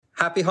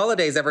Happy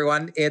holidays,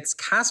 everyone. It's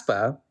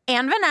Casper.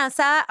 And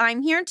Vanessa,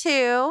 I'm here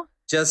too.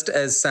 Just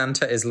as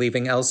Santa is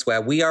leaving elsewhere,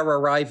 we are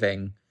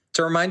arriving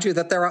to remind you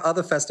that there are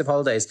other festive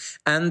holidays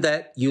and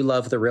that you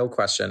love The Real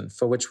Question,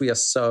 for which we are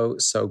so,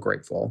 so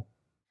grateful.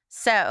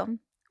 So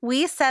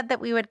we said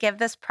that we would give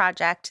this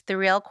project, The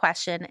Real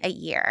Question, a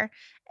year.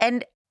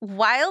 And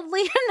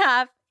wildly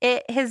enough,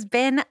 it has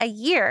been a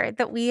year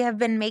that we have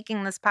been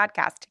making this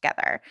podcast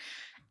together.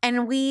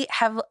 And we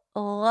have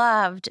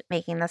loved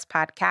making this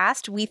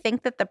podcast. We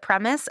think that the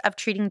premise of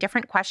treating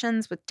different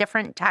questions with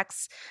different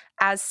texts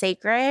as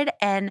sacred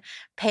and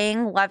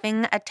paying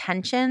loving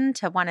attention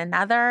to one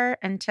another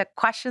and to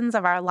questions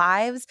of our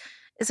lives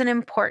is an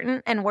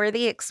important and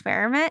worthy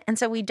experiment. And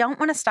so we don't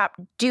want to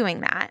stop doing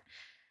that.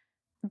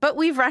 But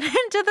we've run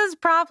into this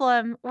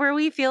problem where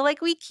we feel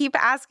like we keep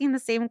asking the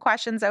same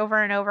questions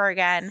over and over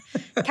again.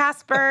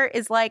 Casper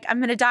is like, I'm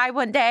going to die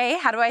one day.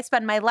 How do I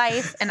spend my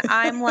life? And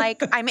I'm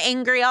like, I'm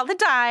angry all the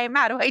time.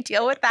 How do I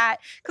deal with that?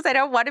 Because I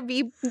don't want to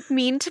be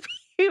mean to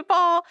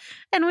people.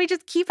 And we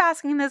just keep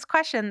asking those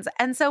questions.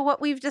 And so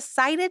what we've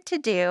decided to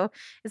do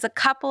is a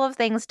couple of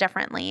things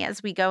differently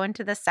as we go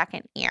into the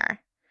second year.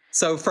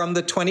 So from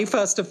the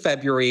 21st of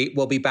February,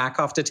 we'll be back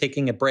after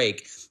taking a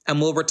break, and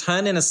we'll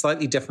return in a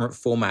slightly different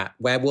format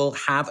where we'll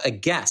have a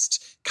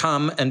guest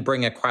come and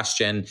bring a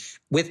question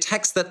with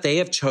text that they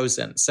have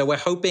chosen. So we're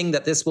hoping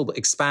that this will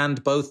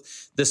expand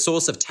both the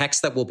source of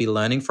text that we'll be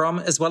learning from,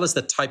 as well as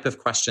the type of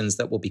questions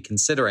that we'll be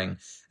considering.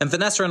 And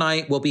Vanessa and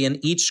I will be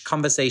in each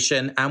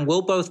conversation, and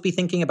we'll both be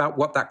thinking about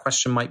what that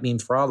question might mean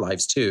for our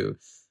lives too.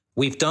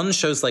 We've done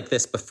shows like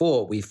this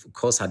before. We've, of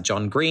course, had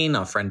John Green,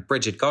 our friend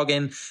Bridget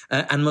Goggin.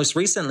 And most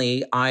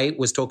recently, I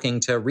was talking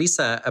to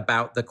Risa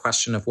about the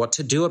question of what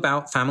to do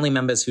about family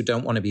members who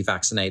don't want to be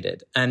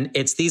vaccinated. And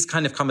it's these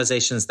kind of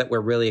conversations that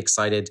we're really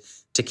excited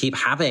to keep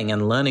having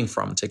and learning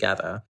from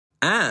together.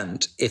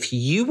 And if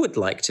you would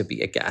like to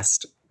be a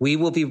guest, we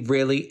will be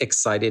really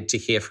excited to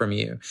hear from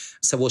you.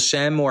 So we'll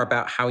share more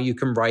about how you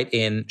can write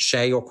in,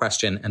 share your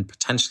question, and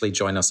potentially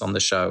join us on the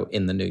show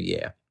in the new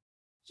year.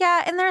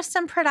 Yeah, and there's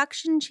some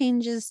production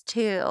changes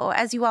too.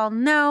 As you all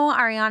know,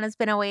 Ariana's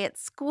been away at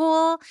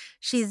school.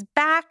 She's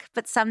back,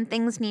 but some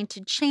things need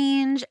to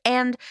change.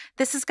 And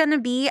this is going to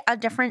be a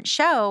different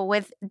show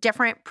with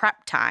different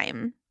prep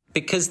time.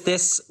 Because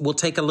this will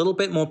take a little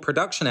bit more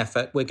production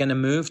effort, we're going to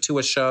move to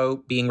a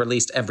show being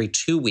released every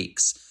 2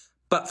 weeks.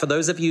 But for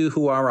those of you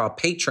who are our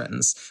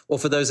patrons, or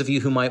for those of you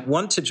who might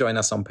want to join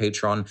us on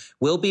Patreon,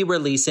 we'll be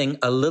releasing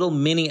a little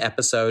mini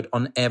episode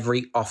on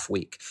every off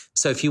week.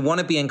 So if you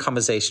want to be in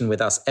conversation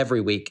with us every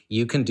week,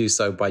 you can do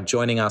so by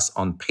joining us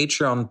on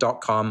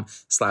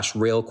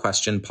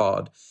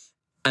patreon.com/realquestionpod.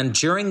 And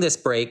during this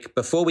break,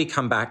 before we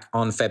come back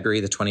on February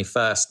the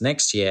 21st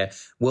next year,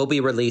 we'll be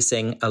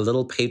releasing a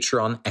little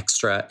Patreon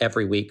extra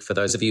every week for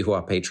those of you who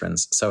are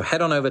patrons. So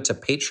head on over to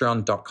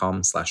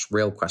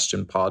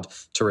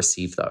patreon.com/realquestionpod to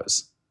receive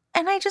those.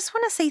 And I just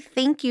want to say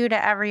thank you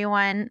to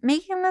everyone.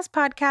 Making this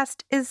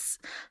podcast is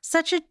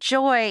such a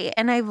joy,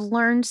 and I've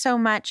learned so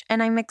much,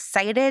 and I'm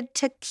excited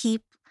to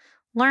keep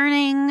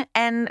learning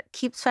and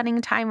keep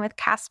spending time with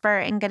Casper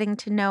and getting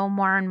to know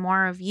more and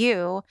more of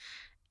you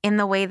in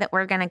the way that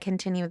we're going to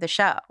continue the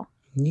show.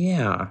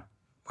 Yeah.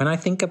 When I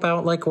think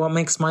about like what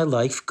makes my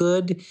life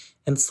good,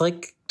 it's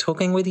like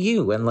talking with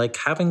you and like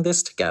having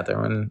this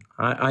together, and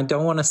I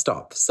don't want to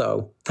stop.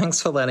 So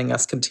thanks for letting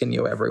us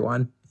continue,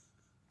 everyone.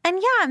 And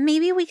yeah,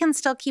 maybe we can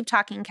still keep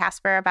talking,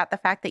 Casper, about the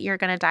fact that you're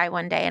going to die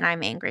one day and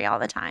I'm angry all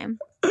the time.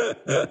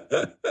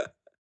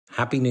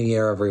 Happy New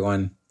Year,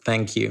 everyone.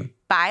 Thank you.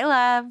 Bye,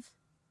 love.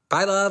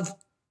 Bye, love.